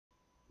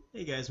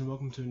Hey guys, and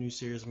welcome to a new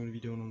series I'm going to be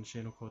doing on the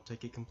channel called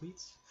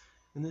techiePlays.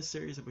 In this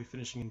series I'll be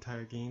finishing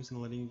entire games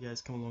and letting you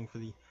guys come along for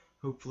the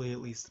hopefully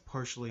at least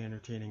partially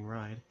entertaining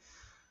ride.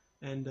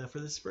 And for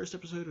this first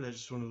episode I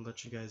just wanted to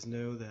let you guys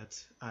know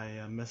that I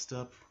messed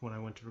up when I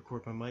went to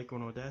record my mic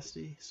on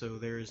Audacity, so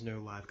there is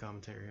no live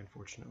commentary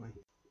unfortunately.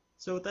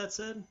 So with that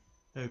said,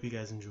 I hope you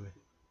guys enjoy.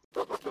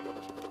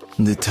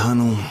 The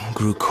tunnel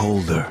grew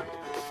colder.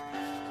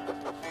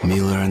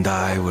 Miller and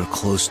I were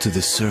close to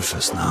the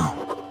surface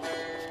now.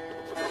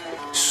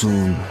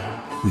 Soon,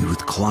 we would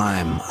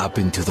climb up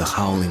into the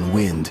howling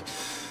wind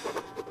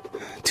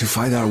to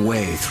fight our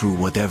way through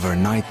whatever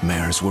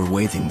nightmares were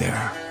waiting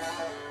there.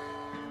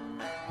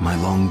 My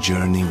long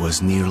journey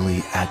was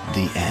nearly at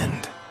the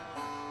end.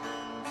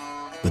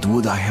 But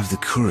would I have the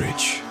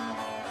courage,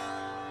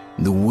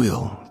 the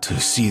will to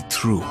see it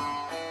through?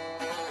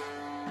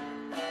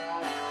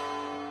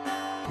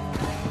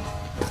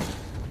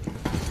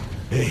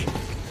 Hey,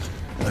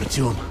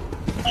 Artyom.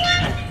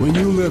 When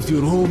you left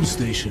your home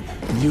station,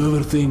 did you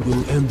ever think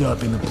we'll end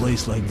up in a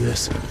place like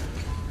this?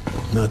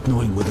 Not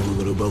knowing whether we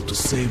were about to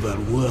save our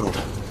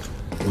world,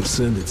 or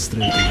send it straight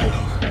to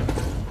hell.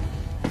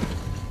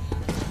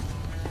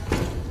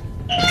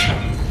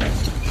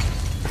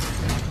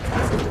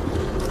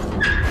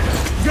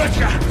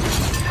 Gotcha!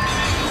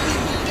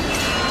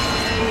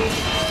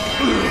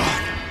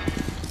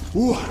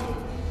 Ooh.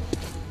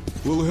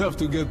 We'll have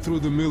to get through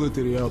the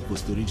military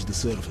outpost to reach the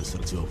surface,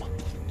 Artyom.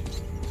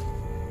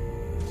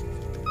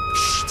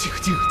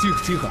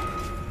 Тихо.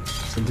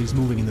 Something's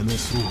moving in the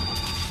next room.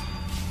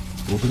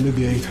 Open the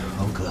gate,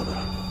 I'll cover.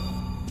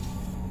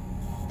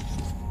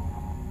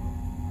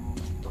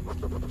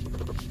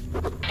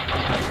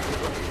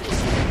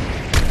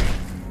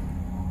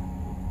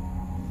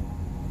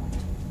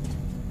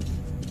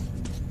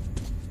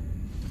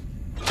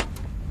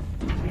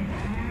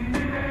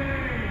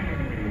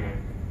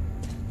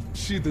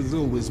 Shit is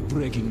always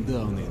breaking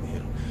down in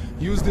here.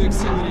 Use the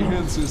auxiliary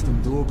hand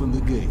system to open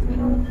the gate.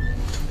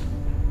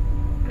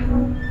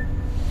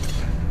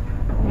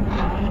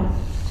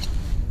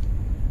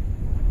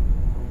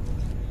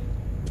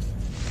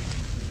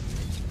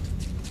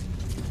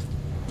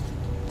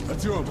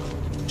 Artyom,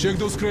 check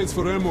those crates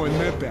for ammo and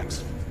med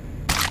packs.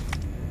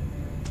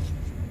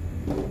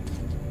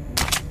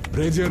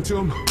 Ready,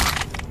 Artyom?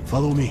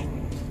 Follow me.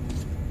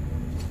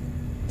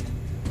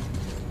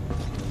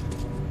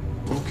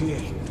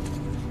 Okay.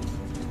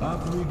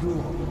 Up we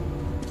go.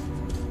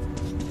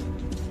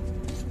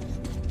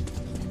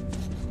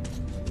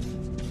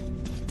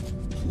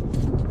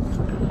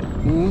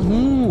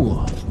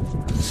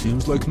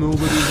 Seems like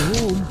nobody's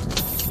home.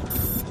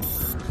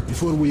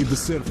 Before we hit the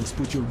surface,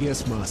 put your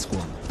gas mask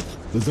on.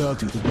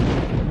 Without it,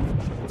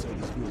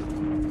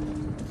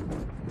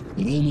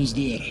 we're almost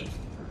there.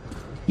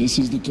 This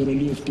is the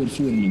Korolev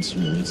performance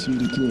hall. It's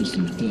really close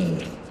to the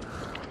tower.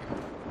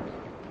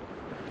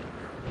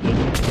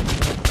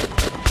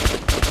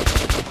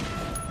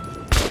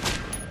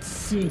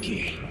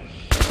 Suki.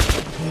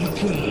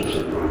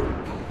 Okay.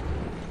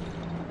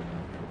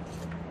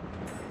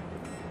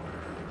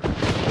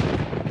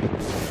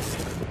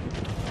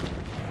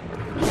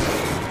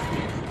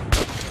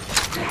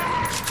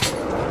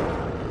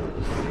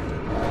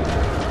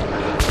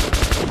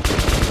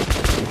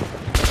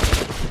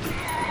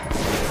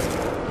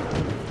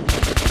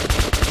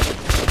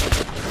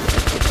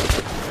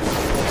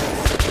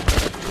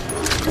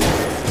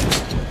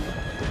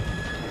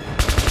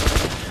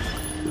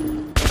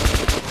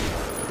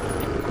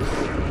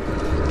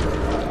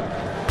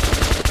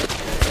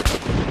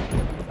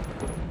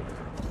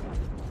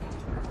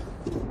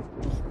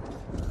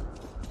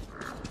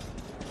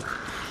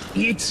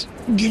 Let's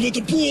give it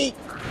a pull.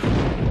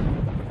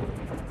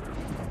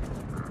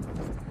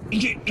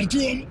 Okay,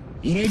 Artyom,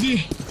 you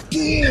ready?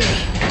 Pull!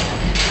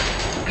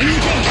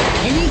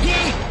 Anuka!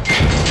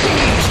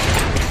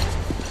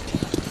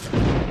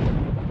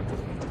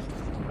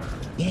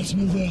 Let's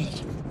move out.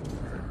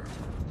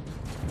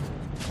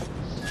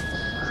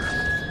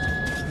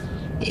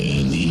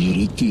 And here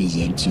it is,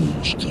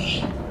 Artyomушka.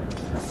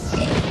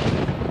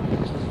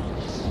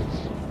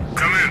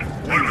 Come in,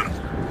 Woodman.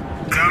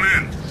 Come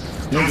in.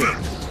 Over.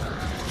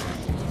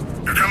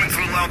 You're coming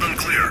through loud and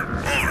clear.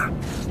 Over.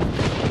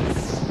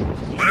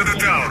 We're at the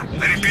tower. I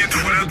repeat,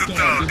 we're at the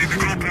tower. Did the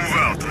group move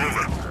out?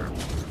 Over.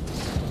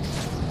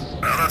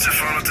 Well, that's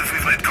affirmative.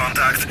 We've made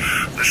contact.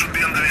 They should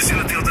be in the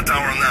vicinity of the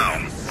tower now.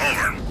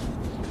 Over.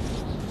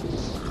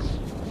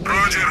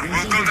 Roger.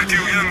 We'll contact you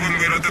again when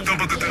we're at the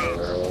top of the tower.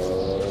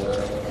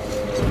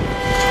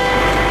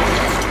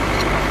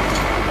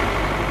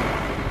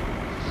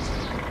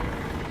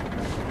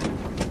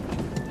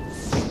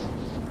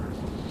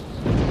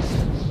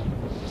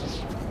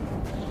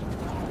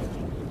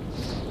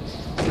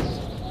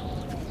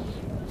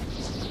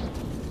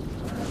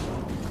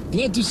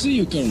 Glad to see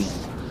you, Colonel.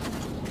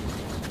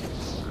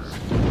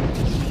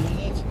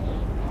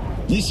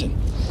 Listen.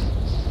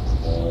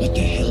 What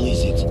the hell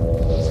is it?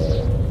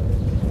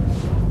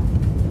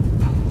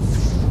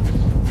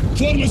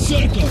 Form a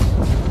circle!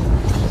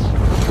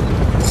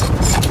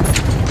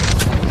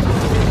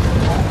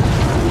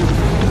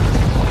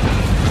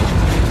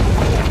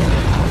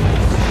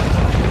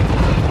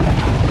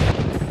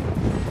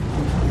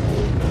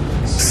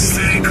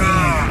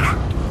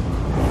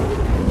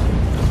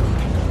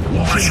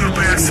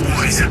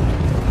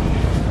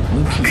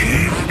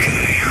 Okay.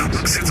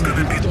 Looks it's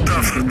gonna be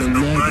tougher than the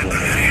mine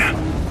area.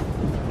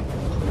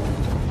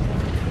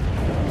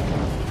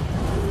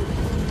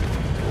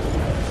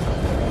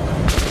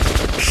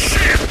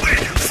 Shit!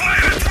 Wait!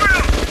 Fire at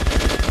will!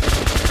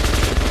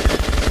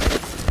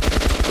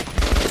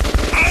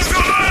 Hold the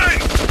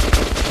line!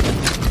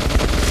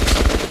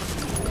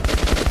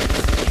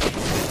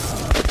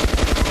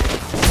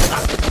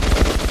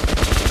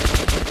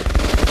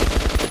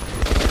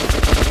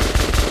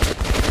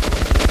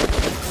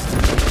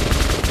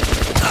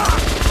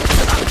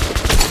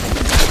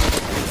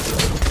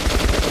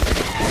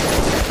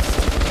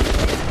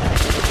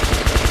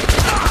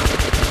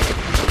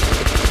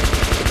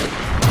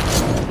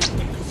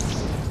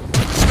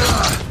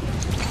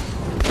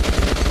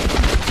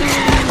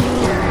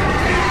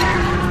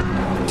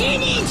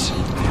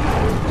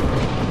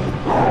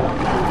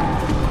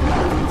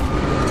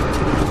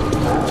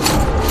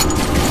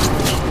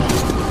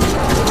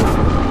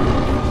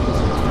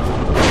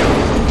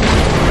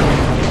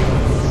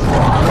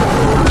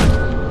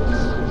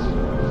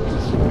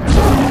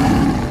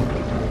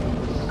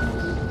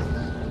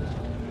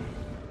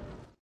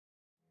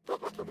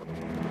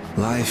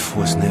 Life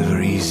was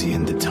never easy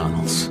in the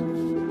tunnels,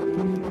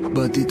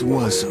 but it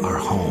was our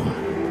home.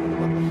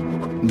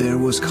 There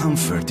was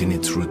comfort in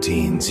its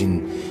routines,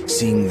 in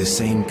seeing the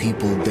same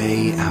people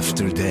day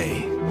after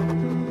day.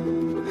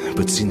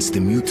 But since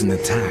the mutant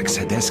attacks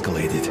had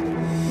escalated,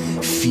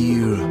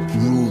 fear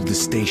ruled the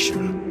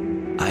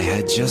station. I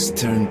had just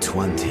turned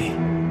 20,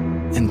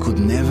 and could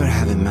never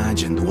have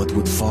imagined what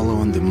would follow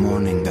on the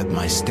morning that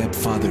my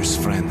stepfather's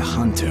friend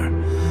Hunter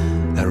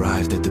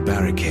arrived at the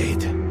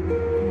barricade.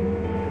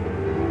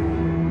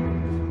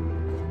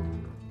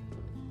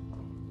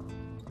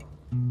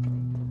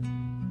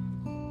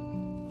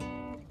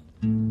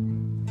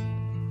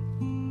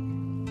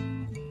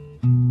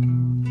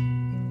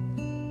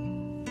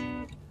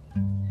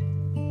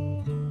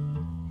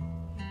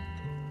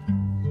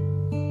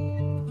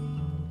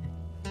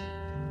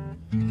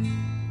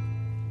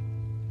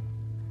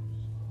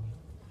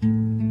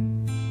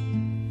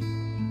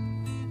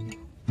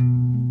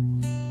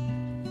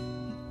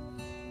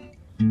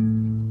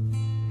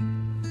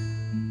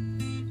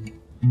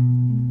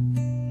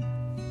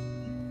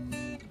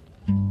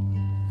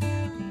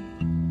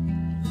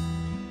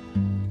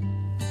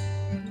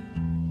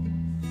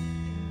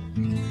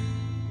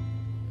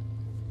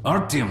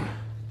 Artyom,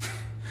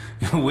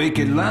 you're awake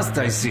at last,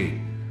 I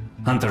see.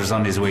 Hunter's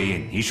on his way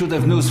in. He should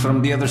have news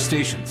from the other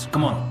stations.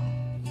 Come on.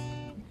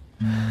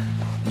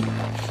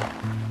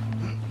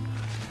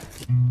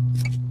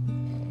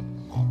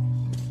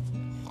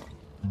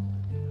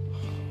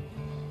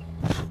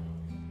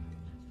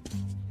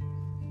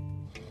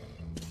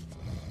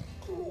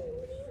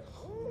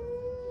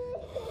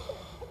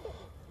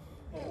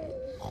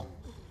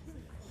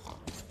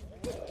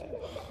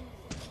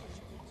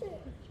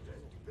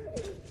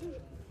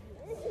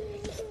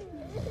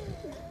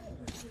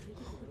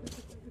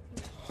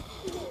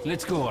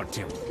 Let's go,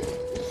 Artyom.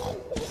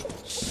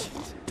 Shit.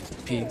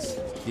 Pigs,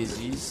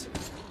 disease.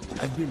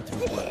 I've been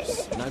through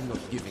worse, and I'm not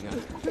giving up.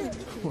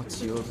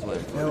 What's your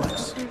plan?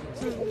 Alex.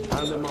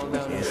 Hand them all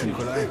down. Yes,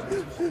 Nikolai.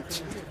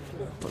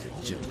 What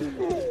a joke.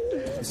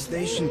 The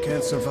station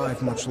can't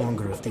survive much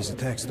longer if these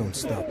attacks don't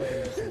stop.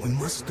 We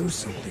must do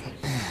something.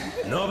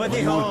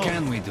 What more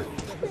can we do?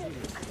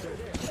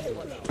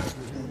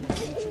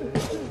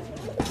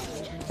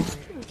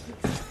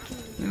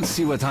 Let's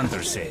see what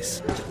Hunter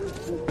says.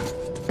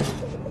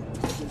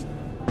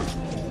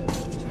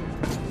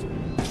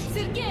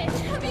 Sergei,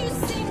 have you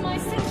seen my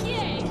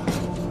Sergei?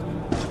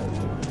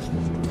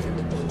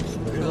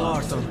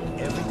 Relax,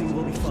 everything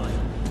will be fine.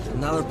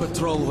 Another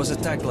patrol was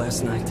attacked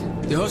last night.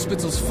 The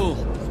hospital's full.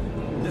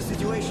 The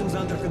situation's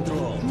under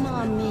control.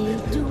 Mommy,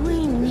 do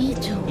we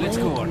need to Let's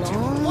go,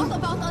 Artyom. What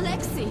about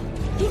Alexei?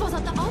 He was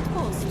at the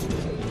outpost.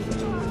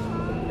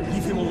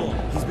 Leave him alone.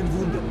 He's been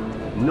wounded.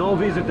 No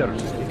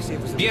visitors.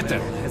 Pieter!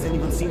 Has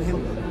anyone seen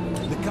him?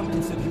 The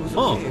captain said he was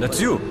Oh, okay, that's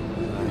but you.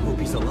 I hope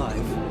he's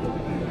alive.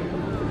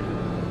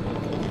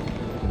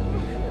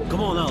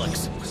 Come on,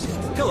 Alex.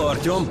 Hello,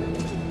 Artyom.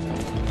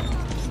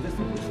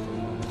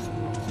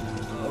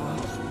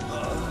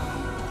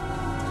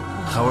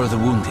 How are the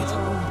wounded?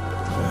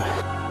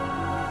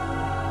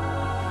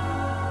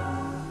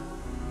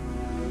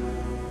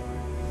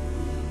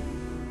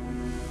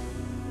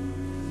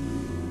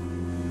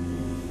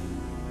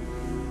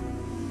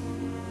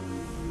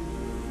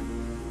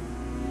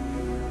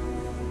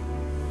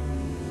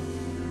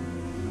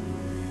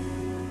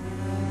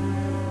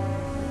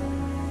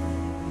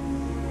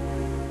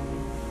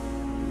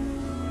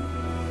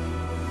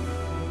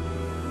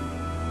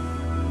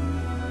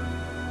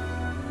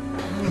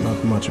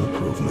 Not much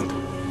improvement.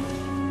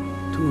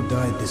 2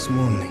 died this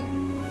morning.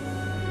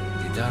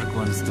 The Dark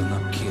Ones do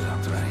not kill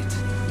outright,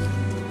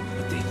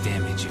 but they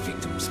damage a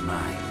victim's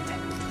mind.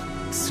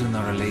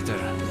 Sooner or later,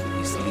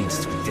 this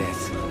leads to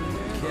death.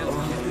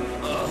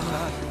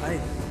 I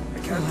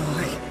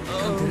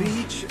can't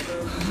reach.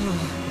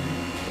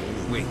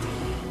 Wait,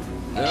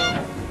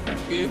 No,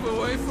 keep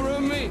away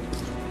from me.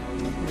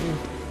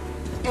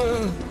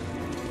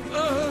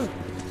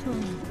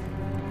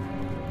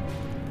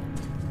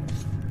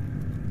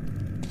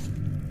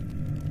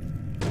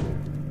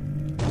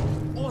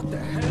 What the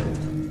hell?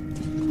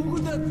 Who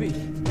could that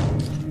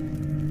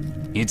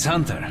be? It's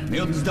Hunter.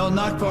 Mutants don't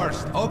knock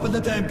first. Open the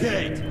damn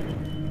gate.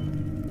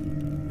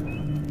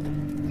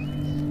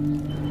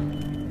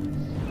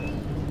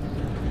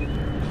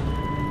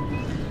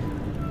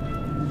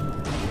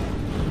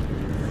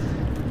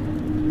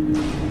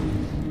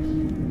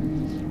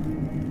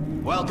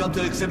 Welcome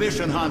to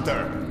Exhibition,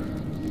 Hunter.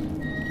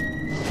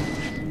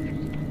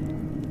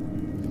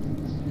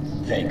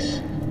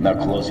 Thanks. Now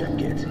closer,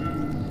 kid.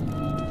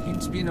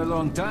 It's been a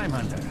long time,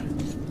 Hunter.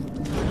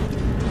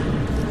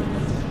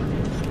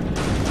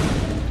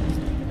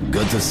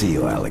 Good to see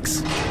you,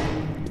 Alex.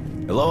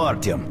 Hello,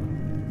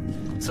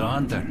 Artyom. So,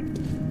 Hunter,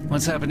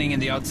 what's happening in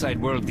the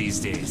outside world these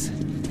days?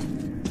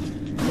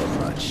 Not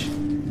much.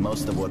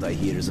 Most of what I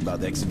hear is about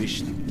the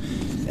exhibition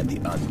and the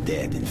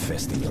undead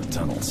infesting your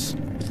tunnels.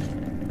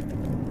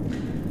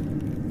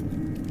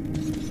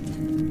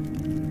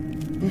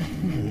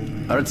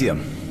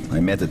 Artyom, I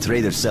met a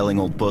trader selling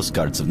old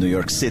postcards of New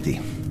York City.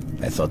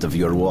 I thought of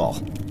your wall.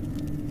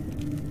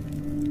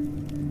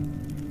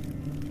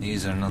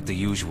 These are not the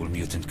usual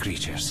mutant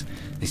creatures.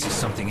 This is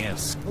something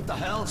else. What the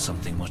hell?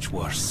 Something much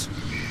worse.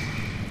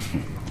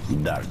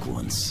 Dark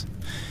ones.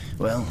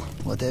 Well,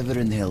 whatever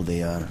in hell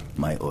they are,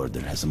 my order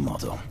has a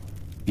motto.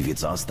 If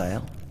it's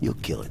hostile, you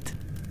kill it.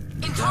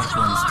 Dark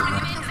ones do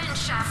not... main vent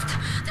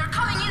shaft. They're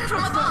coming in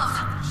from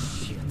above.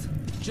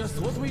 Shit. Just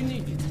what we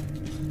needed.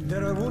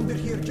 There are wounded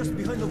here just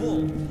behind the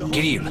wall.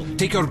 Kirill,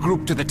 take your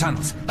group to the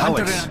tunnels.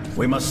 Hunter... Alex,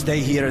 we must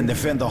stay here and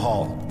defend the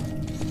hall.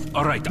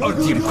 All right,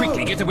 Artyom,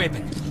 quickly, get a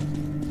weapon.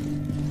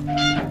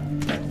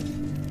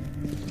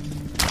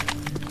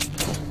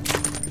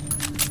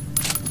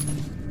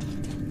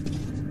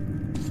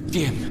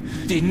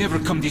 Damn, they never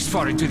come this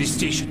far into this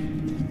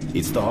station.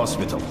 It's the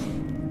hospital.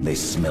 They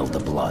smell the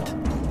blood.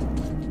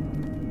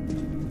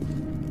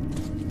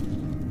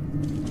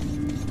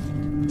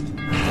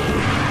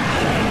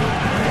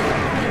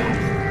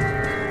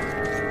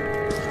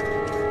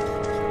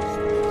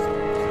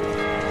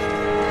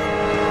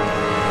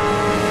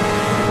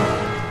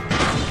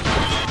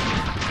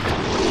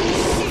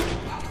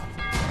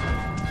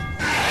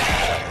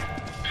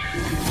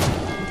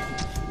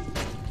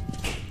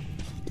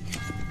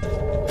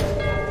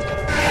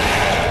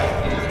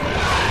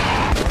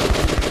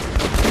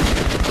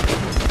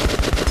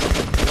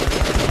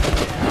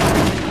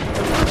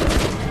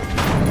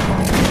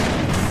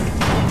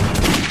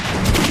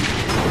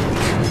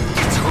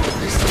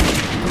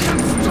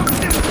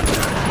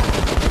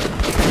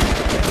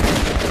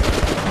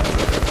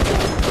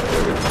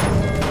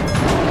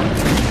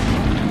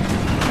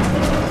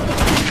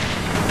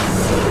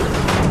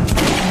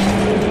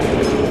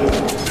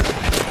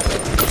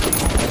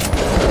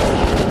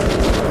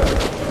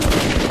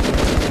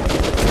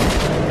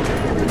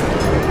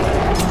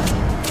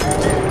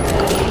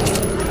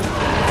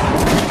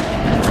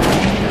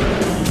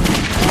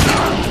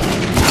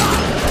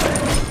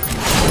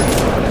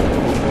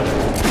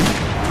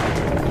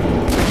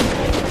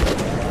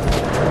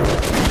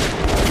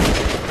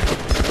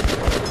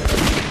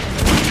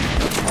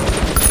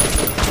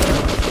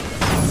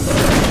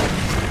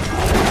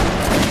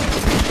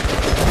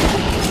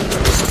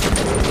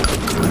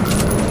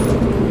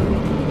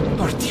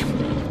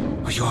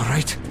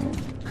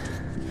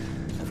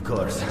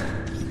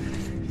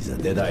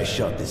 I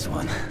shot this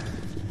one.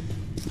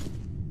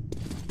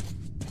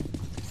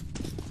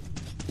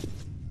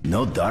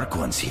 No dark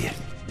ones here.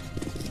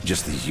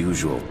 Just the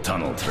usual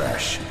tunnel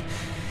trash.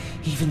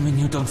 Even when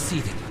you don't see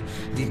them,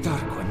 the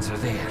dark ones are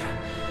there.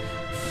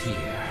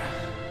 Fear.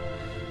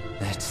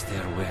 That's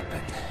their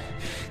weapon.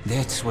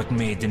 That's what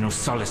made the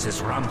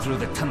Nosalises run through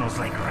the tunnels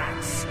like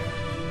rats.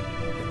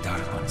 The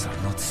dark ones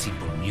are not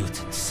simple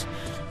mutants.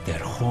 They're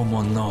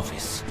Homo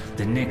Novus,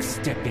 the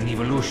next step in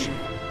evolution.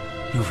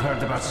 You've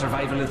heard about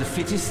survival of the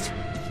fittest?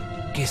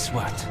 Guess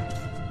what?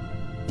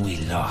 We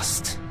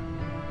lost.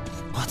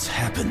 What's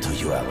happened to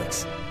you,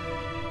 Alex?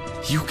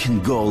 You can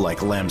go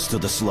like lambs to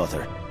the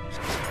slaughter.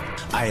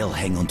 I'll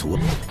hang on to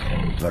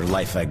whatever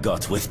life I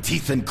got with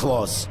teeth and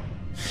claws.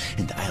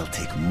 And I'll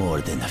take more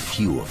than a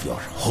few of your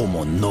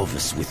Homo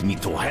Novus with me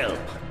to help.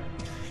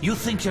 You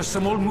think you're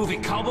some old movie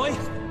cowboy?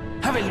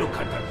 Have a look,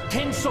 Hunter.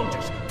 10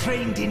 soldiers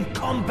trained in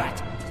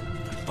combat.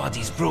 Their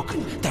bodies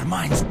broken, their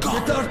minds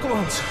gone. The Dark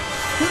Ones!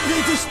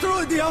 They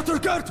destroyed the outer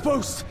guard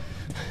post!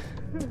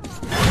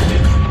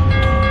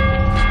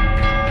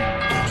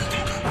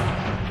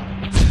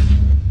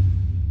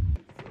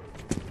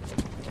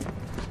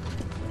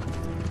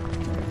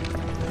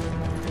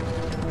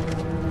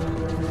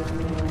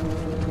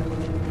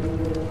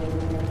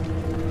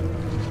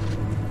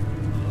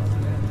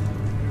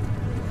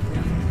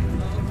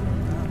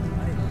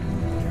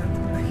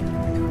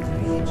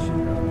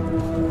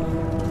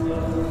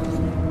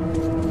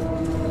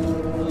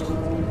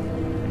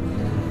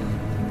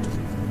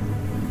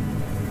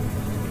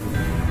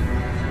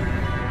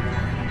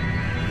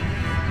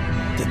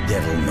 The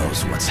devil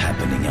knows what's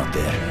happening out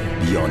there.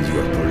 beyond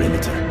your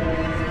perimeter.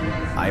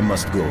 I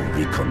must go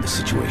recon the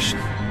situation.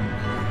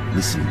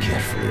 Listen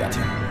carefully at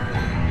him.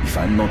 If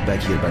I'm not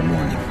back here by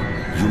morning,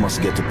 you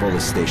must get to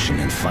police station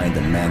and find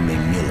a man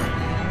named Miller.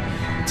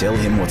 Tell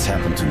him what's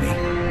happened to me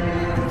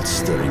and what's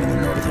stirring in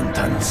the northern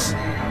tunnels.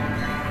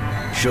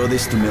 Show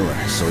this to Miller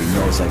so he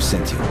knows I've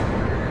sent you.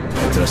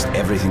 I trust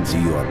everything to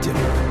you, Artyom.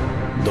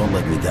 Don't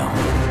let me down.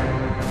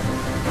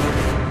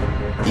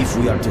 If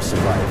we are to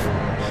survive,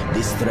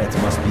 this threat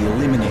must be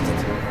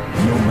eliminated,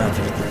 no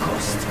matter the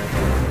cost.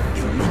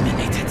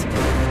 Eliminated.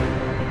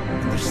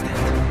 Understand?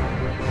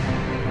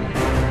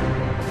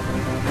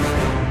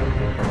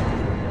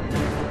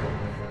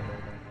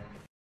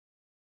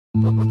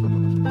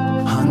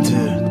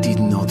 Hunter did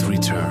not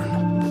return.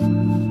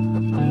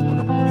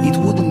 It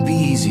wouldn't be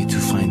easy to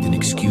find an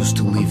excuse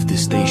to leave the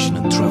station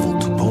and travel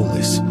to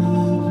Polis,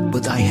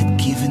 but I had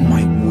given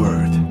my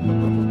word.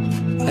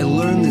 I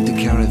learned that the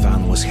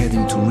caravan was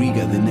heading to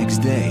Riga the next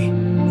day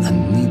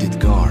and needed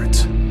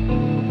guards.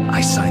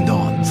 I signed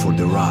on for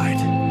the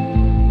ride.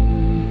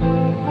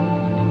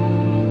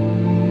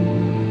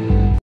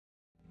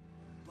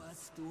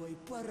 Постой,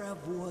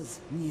 паровоз,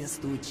 не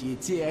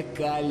стучите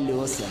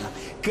колеса.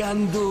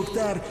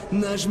 Кондуктор,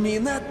 нажми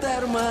на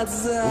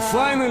тормоза.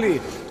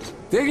 Finally!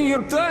 Taking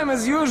your time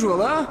as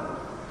usual, huh?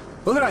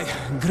 Alright,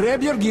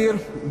 grab your gear,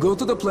 go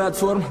to the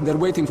platform, they're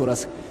waiting for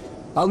us.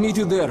 I'll meet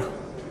you there.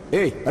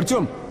 Hey,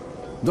 Artyom,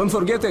 don't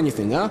forget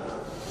anything, huh?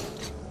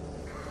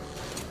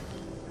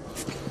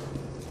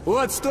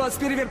 Вот стоц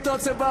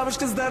перевертоться,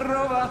 бабушка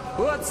здорова.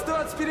 Вот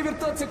стоц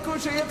перевертоться,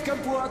 кушает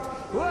компот.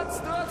 Вот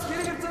стоц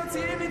перевертоться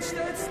и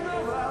мечтает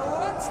снова.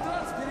 Вот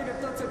стоц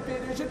перевертоться,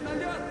 пережить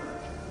налет.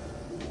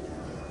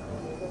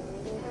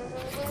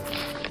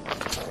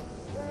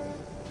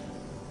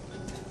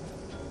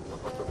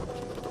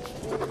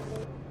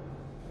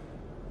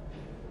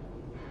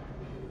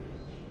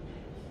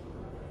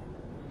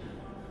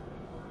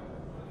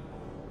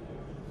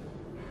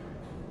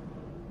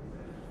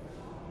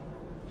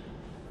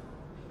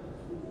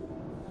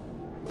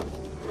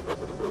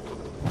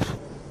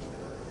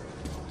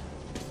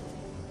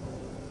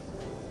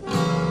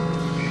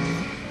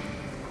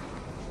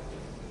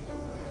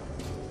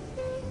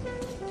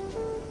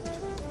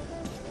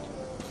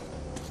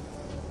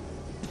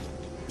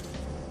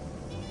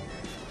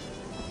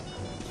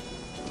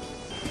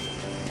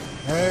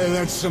 Hey,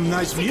 that's some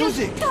nice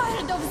music. I'm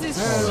tired of this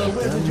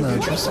Then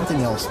try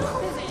something else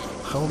now.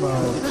 How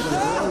about...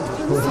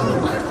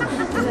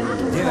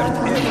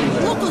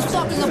 Look who's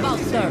talking about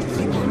dirt.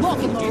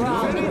 Walking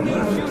around.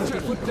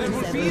 There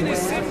will be an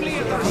assembly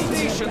at our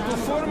station to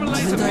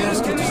formalize a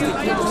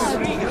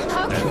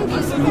How can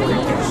these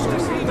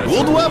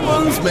Good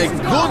weapons make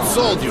good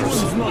soldiers.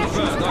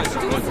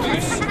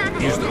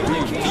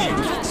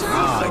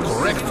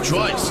 Correct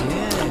choice.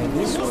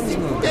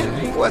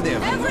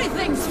 Whatever.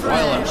 Everything's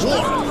While at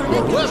war,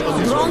 your weapon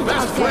is your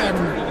best friend.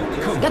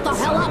 Get the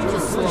hell up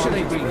this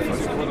way.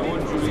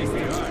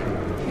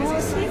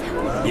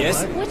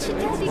 Yes? What's your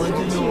daddy got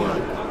here?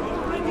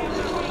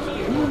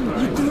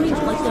 You drink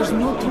like there's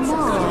no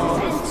tomorrow.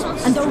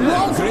 And the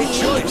road Great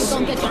if choice. you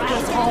don't get your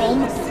ass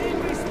home.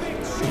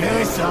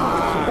 Yes, sir.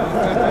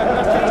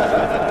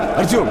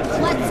 Artyom,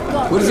 Let's go.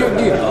 where's your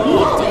gear?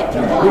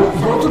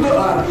 Go to the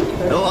R.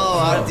 Hello,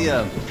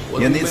 Artyom.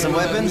 You need some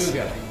weapons?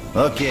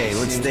 Okay,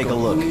 let's take a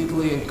look.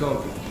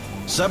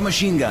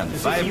 Submachine gun,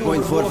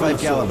 5.45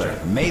 caliber,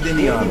 made in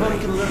the armory.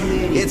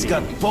 It's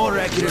got poor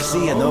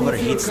accuracy and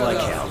overheats like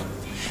hell.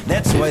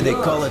 That's why they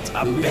call it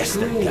a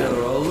bastard gun.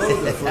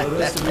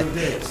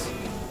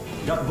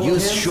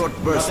 Use short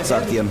bursts,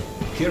 Artyom.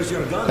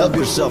 Help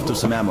yourself to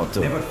some ammo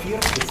too.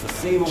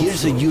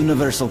 Here's a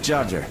universal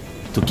charger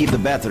to keep the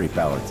battery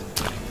powered.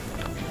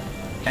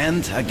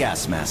 And a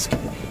gas mask.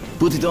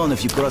 Put it on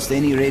if you crossed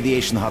any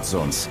radiation hot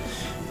zones.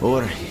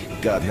 Or,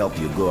 God help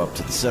you, go up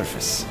to the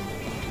surface.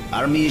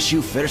 Army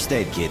issue first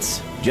aid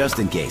kits, just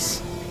in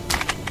case.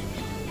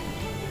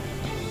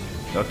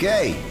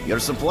 Okay, you're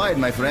supplied,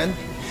 my friend.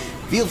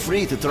 Feel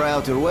free to try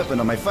out your weapon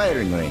on my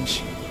firing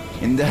range.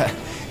 And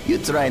you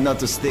try not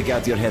to stick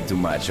out your head too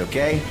much,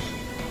 okay?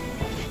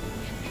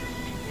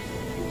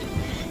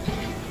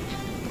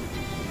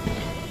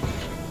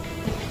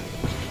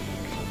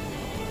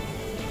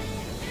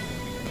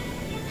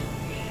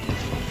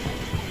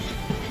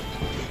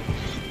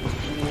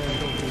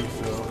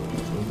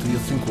 Do you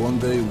think one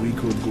day we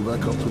could go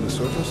back up to the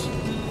surface?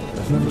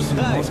 I've never seen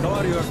Guys, how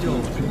are you,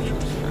 Artyom?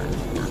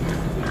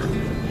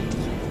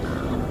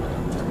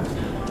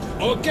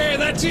 Okay,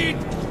 that's it.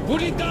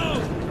 Put it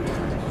down.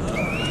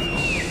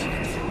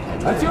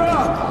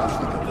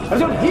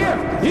 Artyom,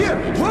 here,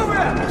 move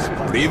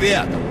it!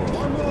 Привет.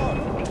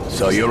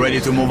 So you ready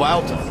to move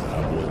out?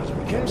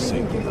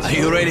 Are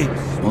you ready?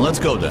 Well, let's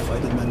go then. If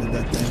I'd have landed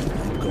that time,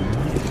 I'd go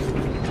mad.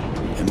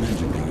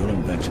 Imagine that your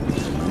invention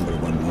is the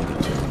 #1 motor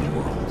in the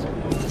world.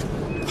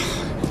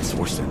 It's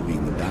worse than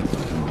being the doctor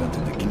who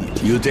invented the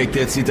guillotine. You take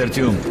that seat,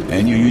 Artyom.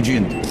 And you,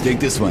 Eugene, take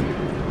this one.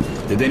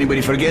 Did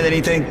anybody forget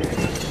anything?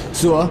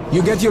 So,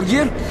 you get your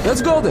gear?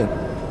 Let's go then.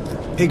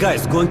 Hey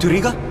guys, going to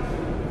Riga?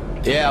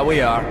 Yeah,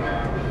 we are.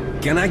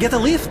 Can I get a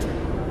lift?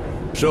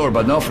 Sure,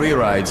 but no free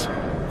rides.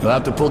 You'll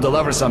have to pull the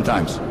lever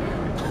sometimes.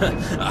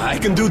 I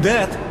can do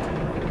that.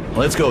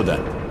 Let's go then.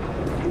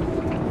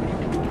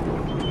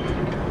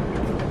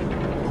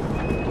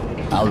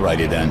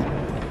 Alrighty then.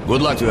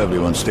 Good luck to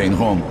everyone staying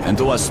home, and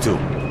to us too.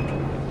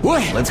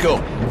 Boy, let's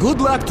go.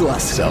 Good luck to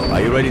us. So,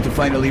 are you ready to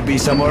finally be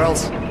somewhere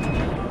else?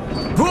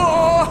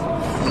 Oh!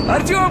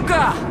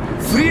 Artyomka!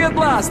 Free at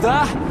last,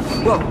 huh?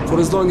 Well, for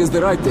as long as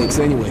the ride takes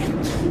anyway.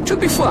 Should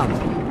be fun.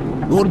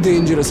 Or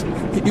dangerous.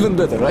 Even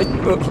better, right?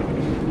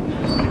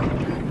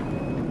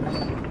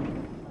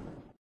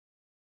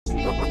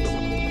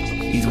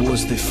 It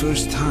was the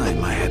first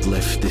time I had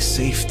left the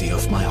safety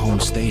of my home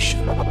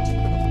station.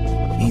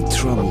 It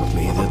troubled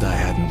me that I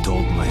hadn't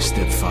told my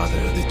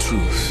stepfather the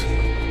truth.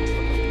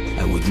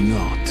 I would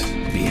not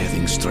be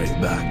heading straight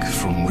back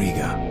from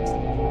Riga.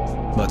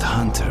 But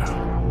Hunter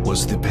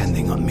was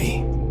depending on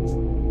me.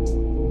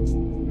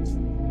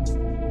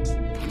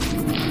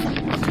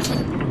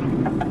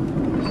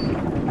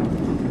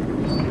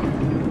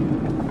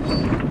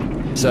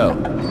 So,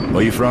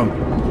 where you from?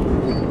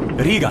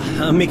 Riga.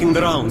 I'm making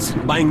the rounds,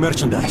 buying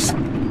merchandise.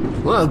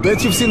 Well, I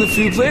bet you've seen a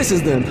few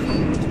places then.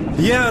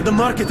 Yeah, the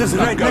market is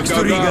right next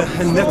to Riga,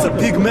 and that's a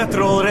big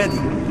metro already.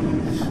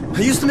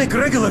 I used to make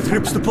regular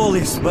trips to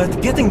Polis,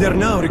 but getting there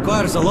now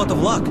requires a lot of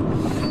luck.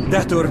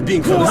 That or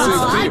being from the city.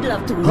 I'd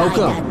love to ride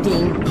that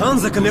thing.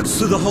 Hansa connects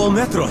to the whole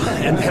metro,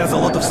 and has a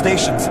lot of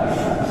stations.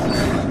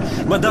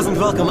 But doesn't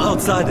welcome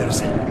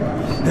outsiders.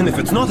 And if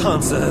it's not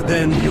Hansa,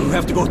 then you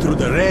have to go through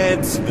the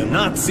Reds, the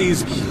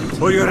Nazis,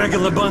 or your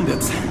regular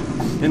bandits.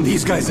 And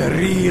these guys are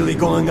really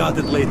going at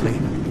it lately.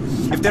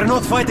 If they're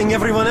not fighting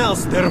everyone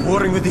else, they're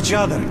warring with each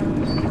other.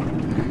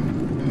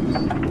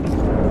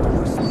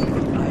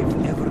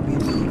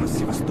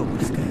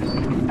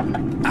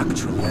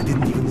 Actually, I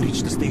didn't even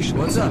reach the station.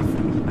 What's up?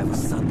 I was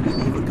suddenly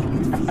overcome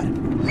with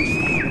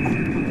fear.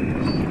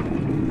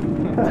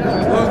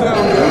 Slow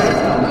down,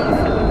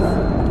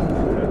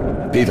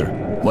 Peter,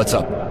 what's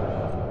up?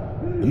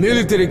 A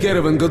military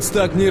caravan got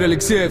stuck near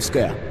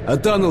Alexeyevskaya. A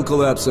tunnel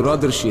collapsed or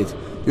other shit.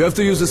 You have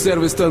to use a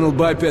service tunnel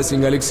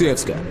bypassing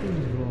Alexeyevskaya.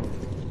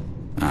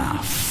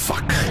 Ah,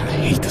 fuck. I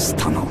hate this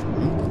tunnel.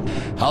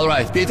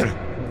 Alright, Peter.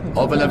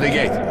 Open up the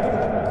gate.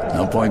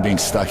 No point being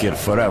stuck here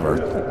forever.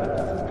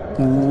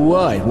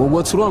 Why? Well,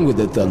 what's wrong with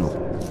that tunnel?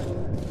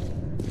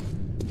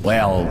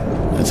 Well,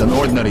 it's an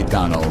ordinary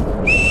tunnel.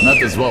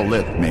 Not as well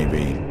lit,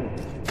 maybe.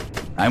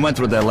 I went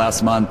through there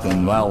last month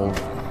and, well,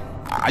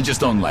 I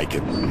just don't like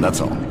it. That's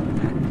all.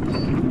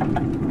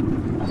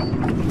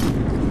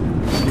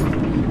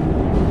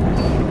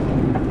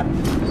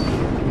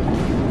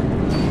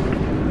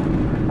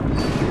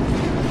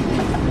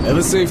 Have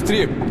a safe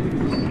trip.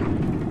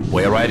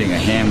 We're riding a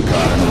handcar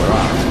and we're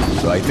armed,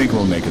 so I think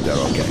we'll make it there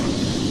okay.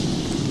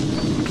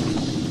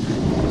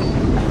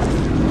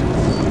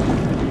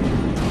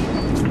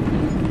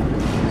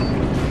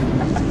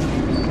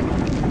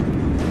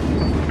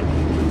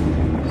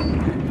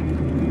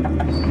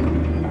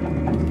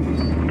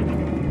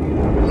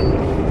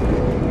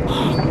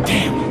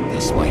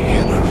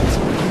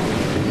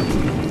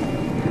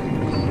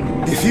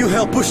 If you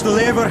help push the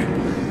lever,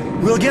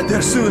 we'll get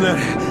there sooner.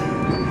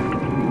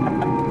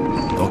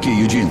 Okay,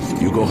 Eugene,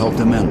 you go help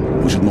the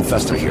men. We should move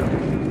faster here.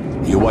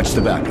 You watch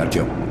the back,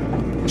 Artyom.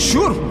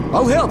 Sure,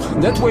 I'll help.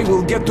 That way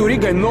we'll get to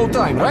Riga in no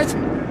time, right?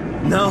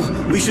 No,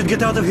 we should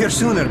get out of here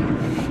sooner.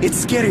 It's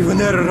scary when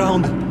they're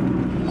around.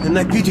 And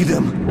I pity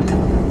them.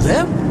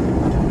 Them?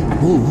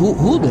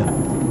 Who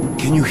them?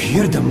 Can you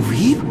hear them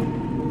weep?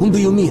 Whom do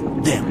you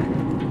mean, them?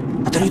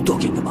 What are you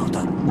talking about,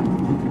 huh?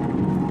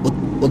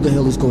 What the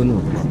hell is going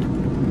on about?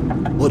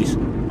 Boris?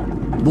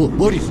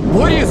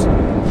 Boris?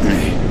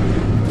 Hey,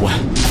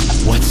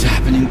 what's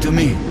happening to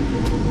me?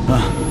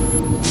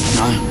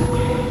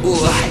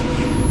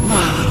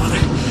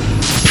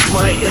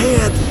 My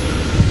head!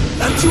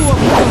 Artyom!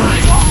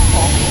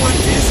 What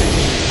is it?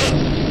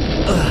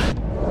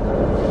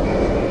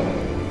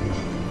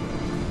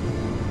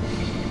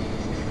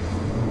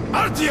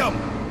 Artyom!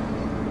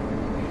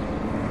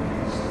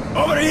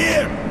 Over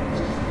here!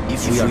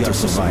 If we are to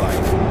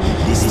survive,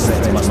 this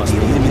threat must be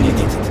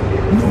eliminated,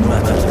 no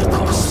matter the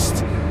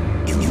cost.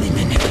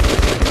 Eliminated.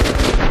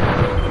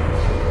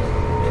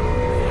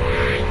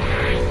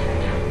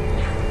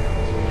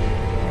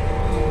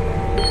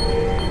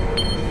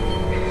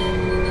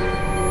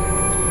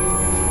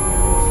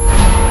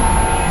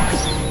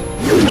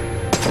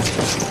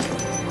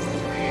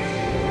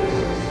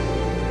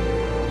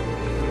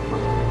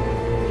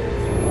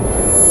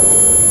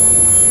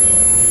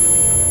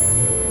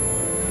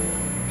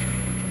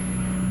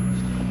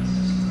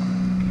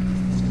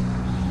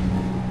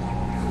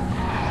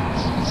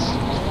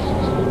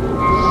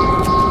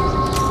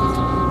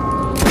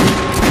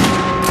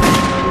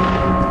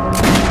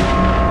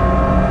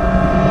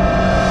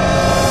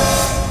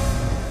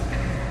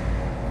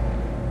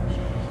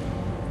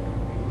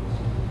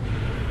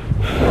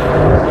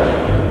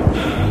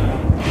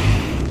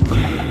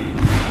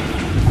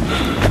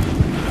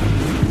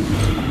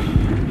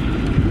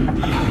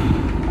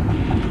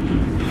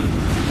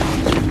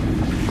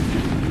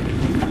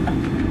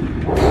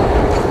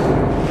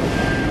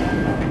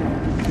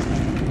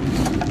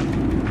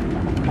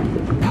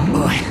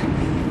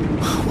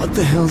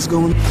 hell's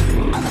going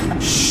on?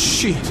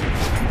 Shit!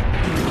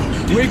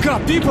 Wake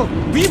up, people!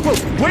 People!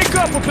 Wake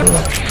up! For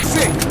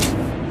sake!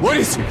 What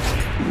is...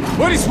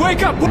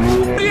 Wake up! What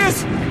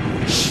is...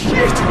 Shit!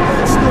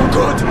 It's no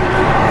good!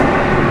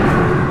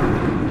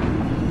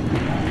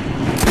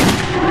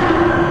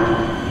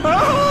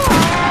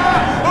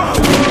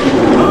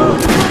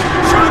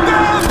 Shoot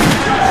them!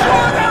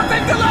 Shoot them!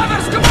 Take the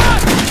ladders! Come on!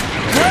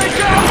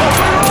 Wake up!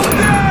 We're all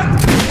dead!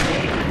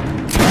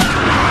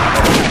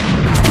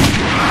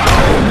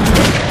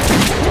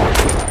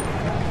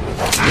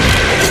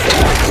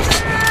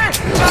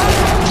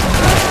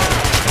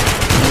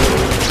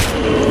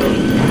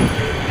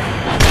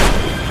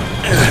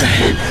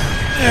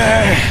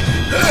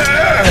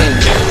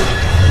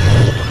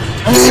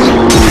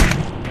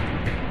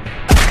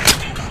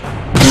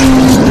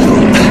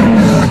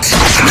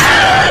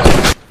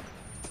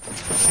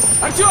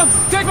 Artyom,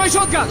 take my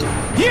shotgun!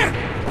 Here!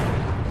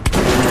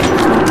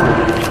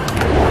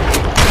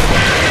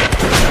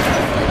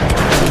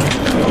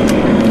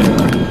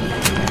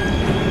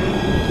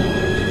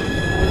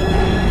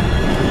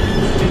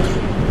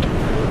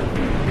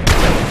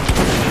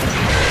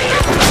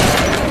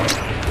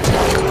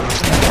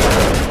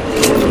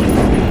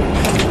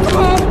 Come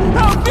on!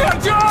 Help me,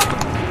 Artyom!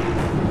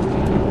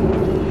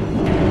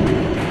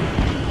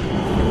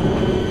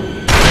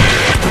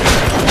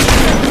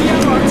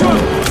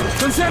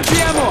 Conserve the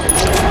ammo!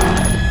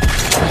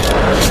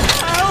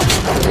 Help!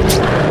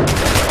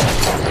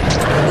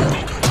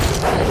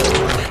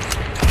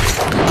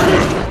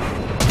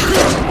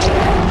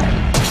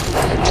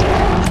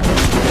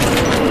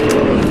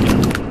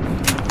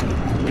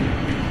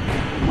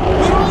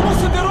 We're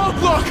almost at the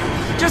roadblock!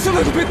 Just a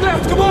little bit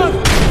left, come on!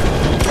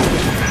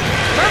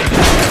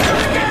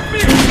 Get me!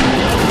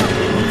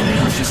 What the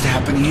hell's just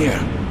happened here?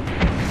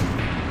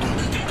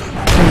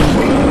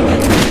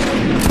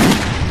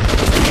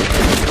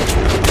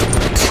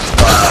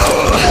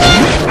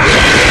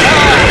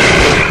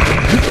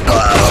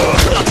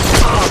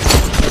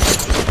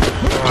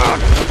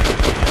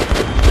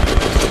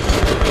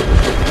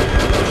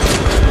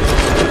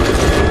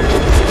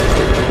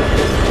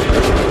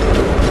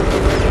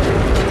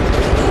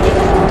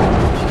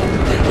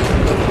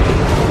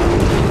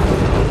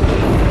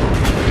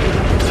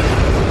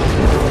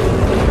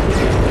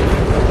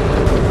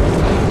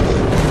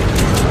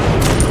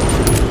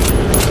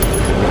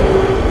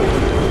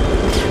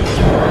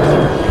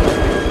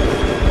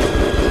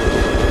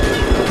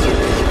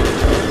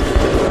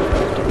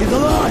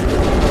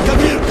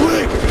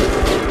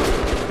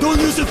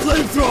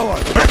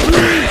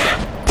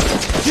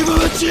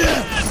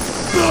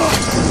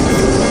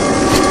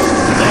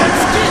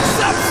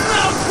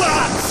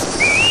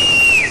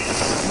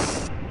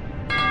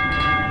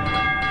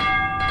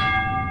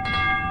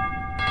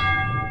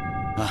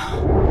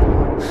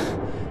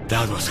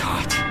 That was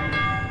hot.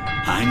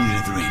 I need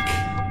a drink.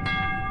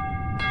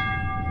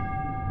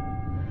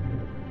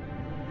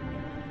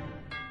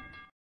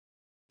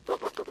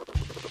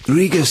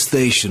 Riga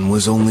station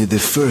was only the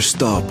first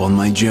stop on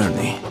my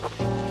journey,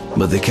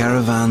 but the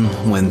caravan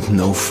went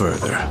no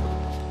further.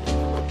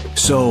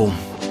 So,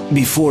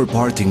 before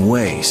parting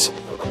ways,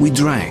 we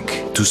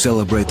drank to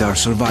celebrate our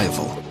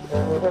survival.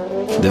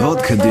 The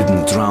vodka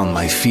didn't drown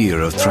my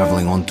fear of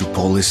traveling on to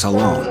Polis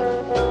alone,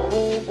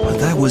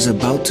 but I was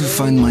about to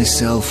find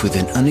myself with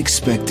an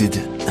unexpected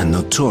and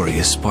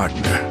notorious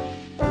partner.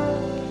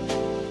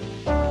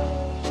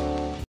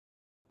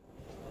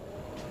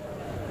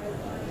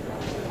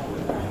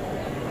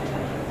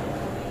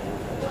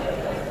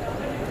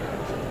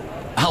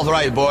 All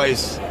right,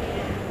 boys.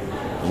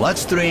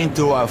 Let's train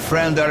to our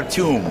friend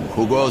Artyom,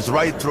 who goes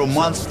right through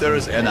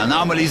monsters and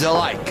anomalies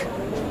alike.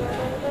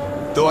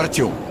 To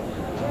Artyom.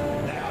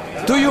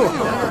 To you!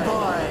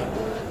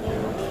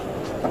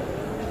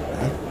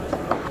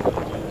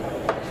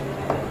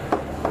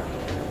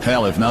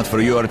 Hell, if not for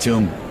you,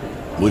 Artyom,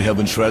 we'd have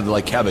been shredded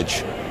like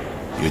cabbage.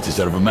 You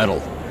deserve a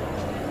medal.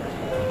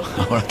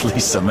 Or at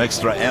least some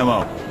extra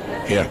ammo.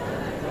 Here,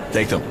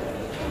 take them.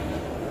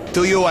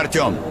 To you,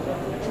 Artyom.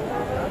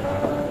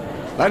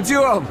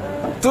 Artyom!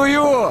 To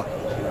you!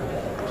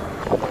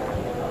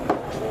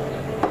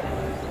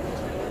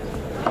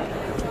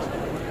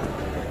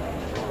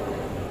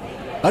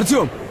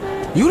 Artyom,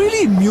 you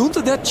really immune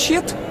to that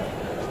shit?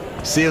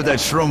 See if that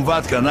shroom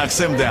vodka knocks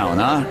him down,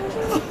 huh?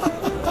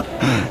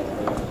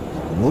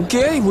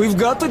 Okay, we've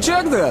got to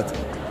check that.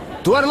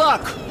 To our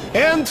luck!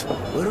 And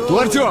to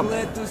Artyom!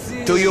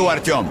 To you,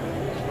 Artyom.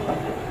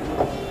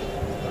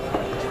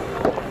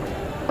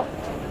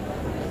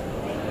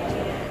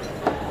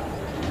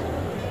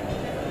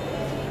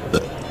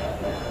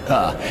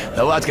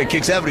 The vodka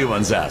kicks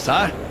everyone's ass,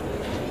 huh?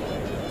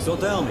 So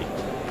tell me,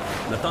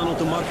 the tunnel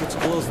to market's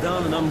closed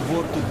down and I'm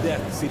bored to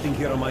death sitting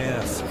here on my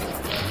ass.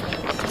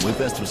 We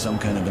passed through some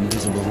kind of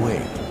invisible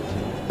way.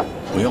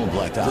 We all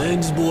blacked out.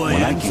 Thanks, boy.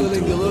 When I I'm came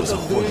feeling to, a there was lot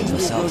a of horde in drinks the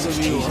south because of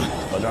of you. chasing.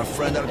 But our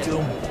friend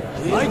Artyom...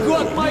 I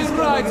got my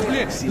rights,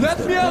 please. Let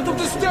me out of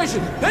the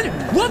station. And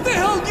what the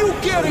hell do you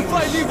care if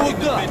I live or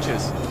die?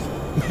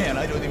 Man,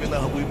 I don't even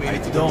know how we made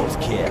it. I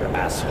don't care,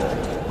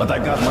 asshole. But I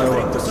got my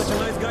orders. Such a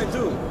nice guy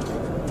too.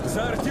 It's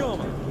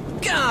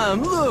Artyom.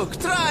 Come, look,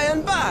 try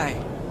and buy.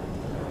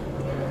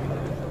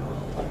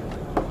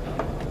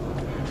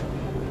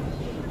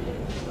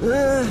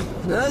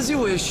 As you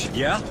wish.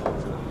 Yeah?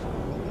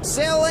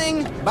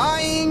 Selling,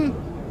 buying.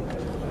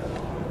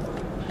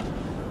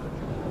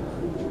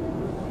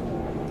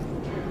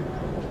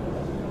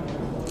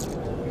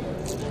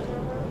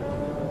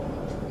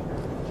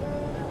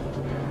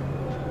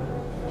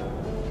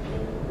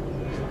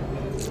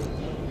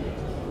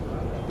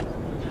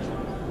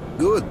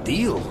 Good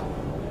deal.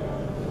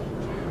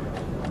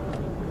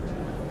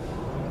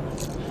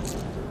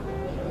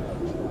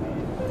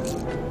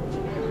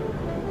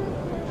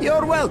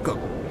 You're welcome.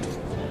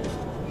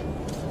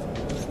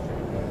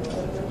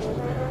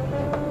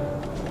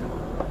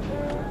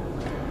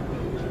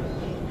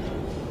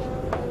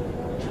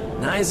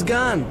 Nice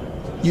gun.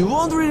 You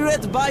won't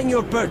regret buying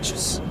your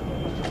purchase.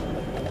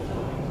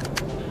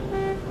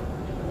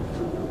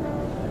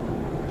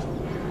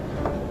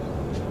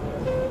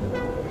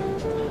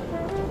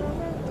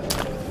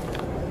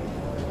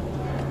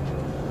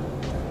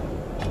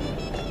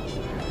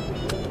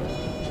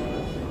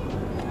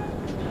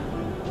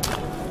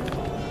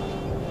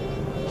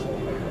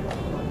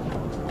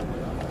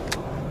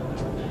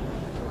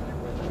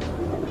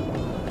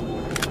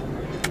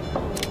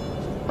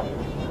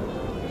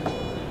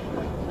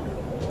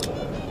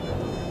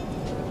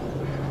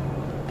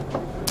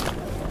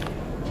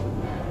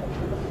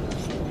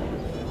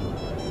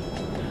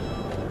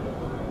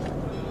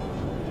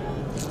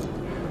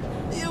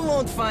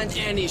 Won't find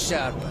any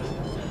sharper.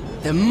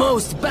 The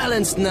most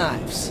balanced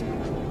knives.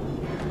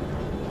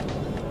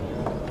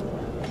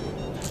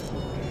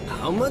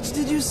 How much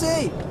did you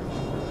say?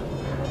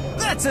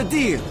 That's a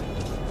deal.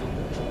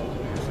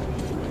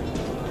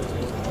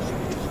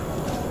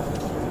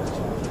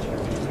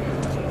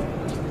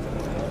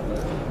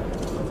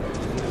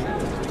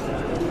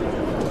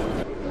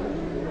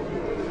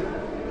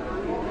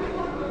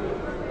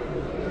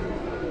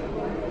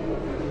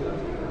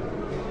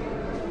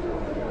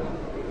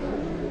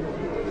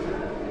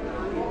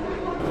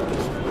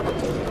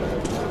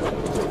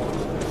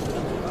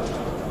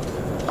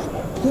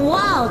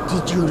 Wow,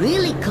 did you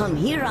really come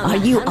here on Are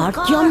you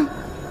Artyom?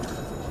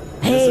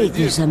 Hey,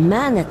 there's a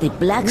man at the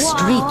Black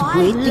Street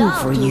waiting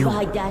for you.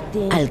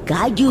 I'll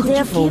guide you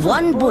there for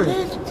one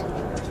bullet.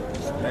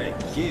 Hey,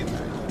 kid,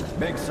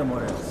 beg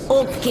somewhere else.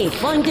 Okay,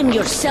 find him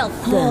yourself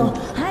then.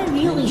 I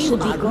really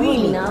should be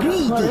going now,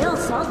 or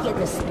else I'll get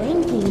a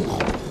spanking.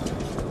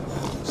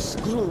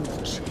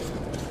 Scrooge.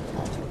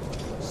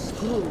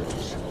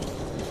 Scrooge.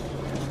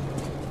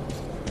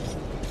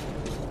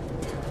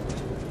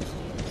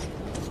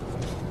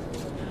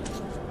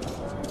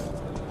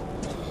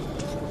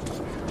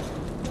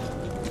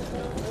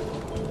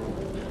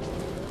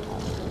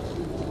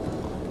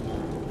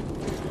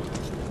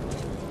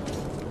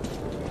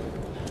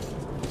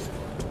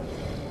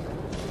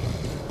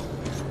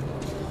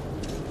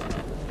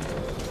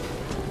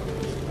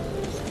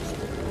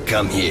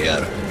 Come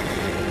here.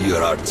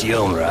 You're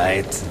Artyom,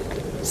 right?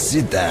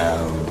 Sit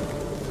down.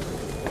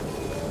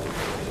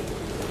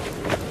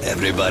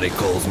 Everybody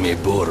calls me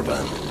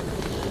Bourbon.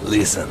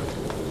 Listen,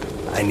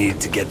 I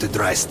need to get to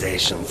Dry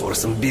Station for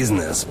some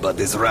business, but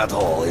this rat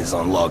hole is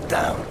on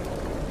lockdown.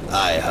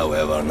 I,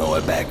 however, know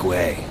a back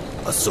way.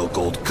 A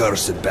so-called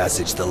cursed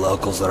passage the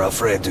locals are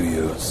afraid to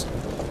use.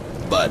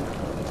 But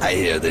I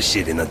hear the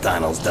shit in the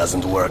tunnels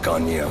doesn't work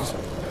on you.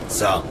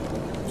 So,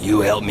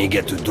 you help me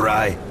get to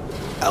Dry,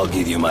 I'll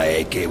give you my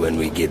AK when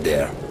we get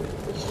there.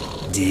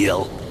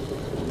 Deal?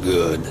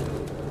 Good.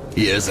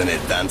 Here's an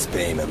advance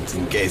payment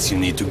in case you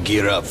need to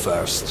gear up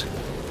first.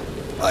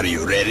 Are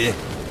you ready?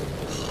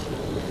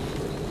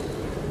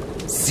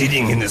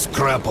 Sitting in this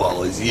crap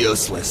hole is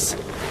useless.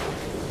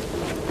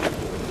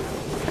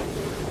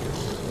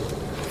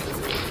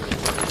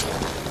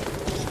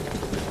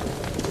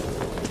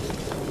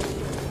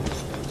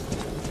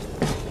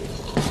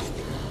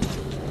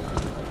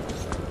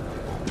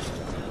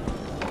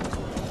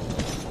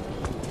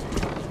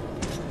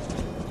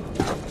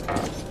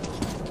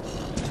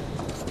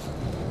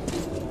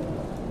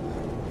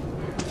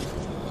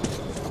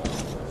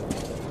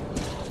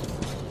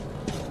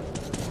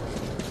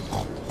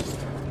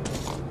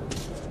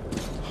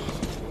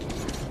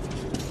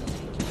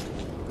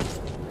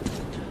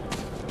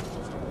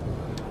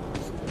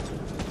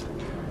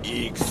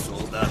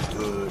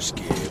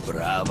 Солдатушки,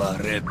 браво,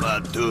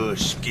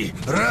 репатушки.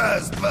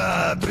 Раз,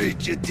 два, три,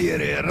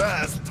 четыре.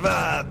 Раз,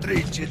 два,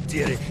 три,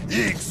 четыре.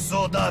 Икс,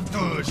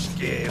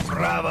 солдатушки,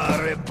 браво,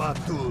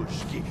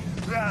 репатушки.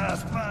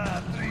 Раз,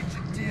 два, три,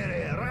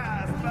 четыре.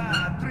 Раз,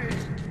 два, три.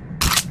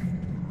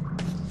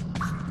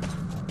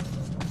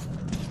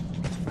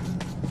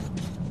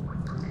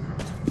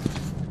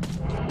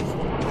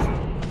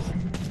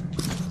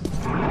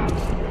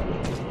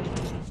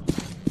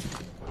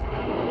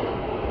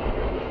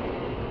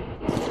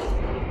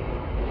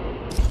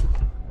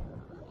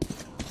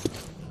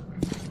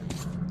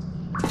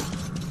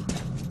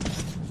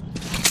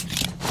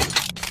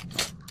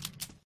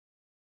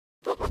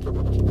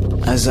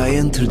 As I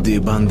entered the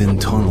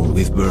abandoned tunnel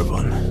with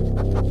Bourbon,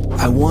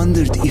 I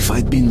wondered if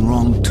I'd been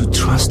wrong to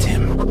trust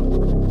him.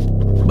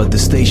 But the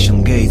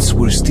station gates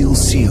were still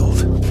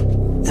sealed,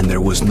 and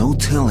there was no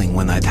telling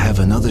when I'd have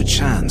another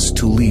chance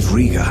to leave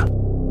Riga.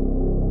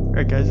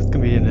 Alright guys, it's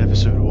going to be in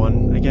episode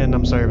 1. Again,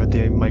 I'm sorry about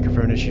the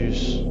microphone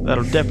issues.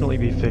 That'll definitely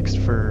be fixed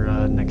for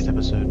next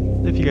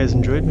episode. If you guys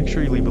enjoyed, make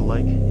sure you leave a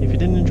like. If you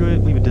didn't enjoy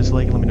it, leave a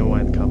dislike and let me know why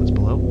in the comments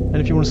below. And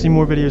if you want to see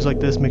more videos like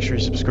this, make sure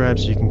you subscribe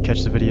so you can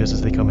catch the videos as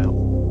they come out.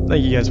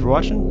 Thank you guys for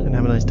watching, and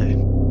have a nice day.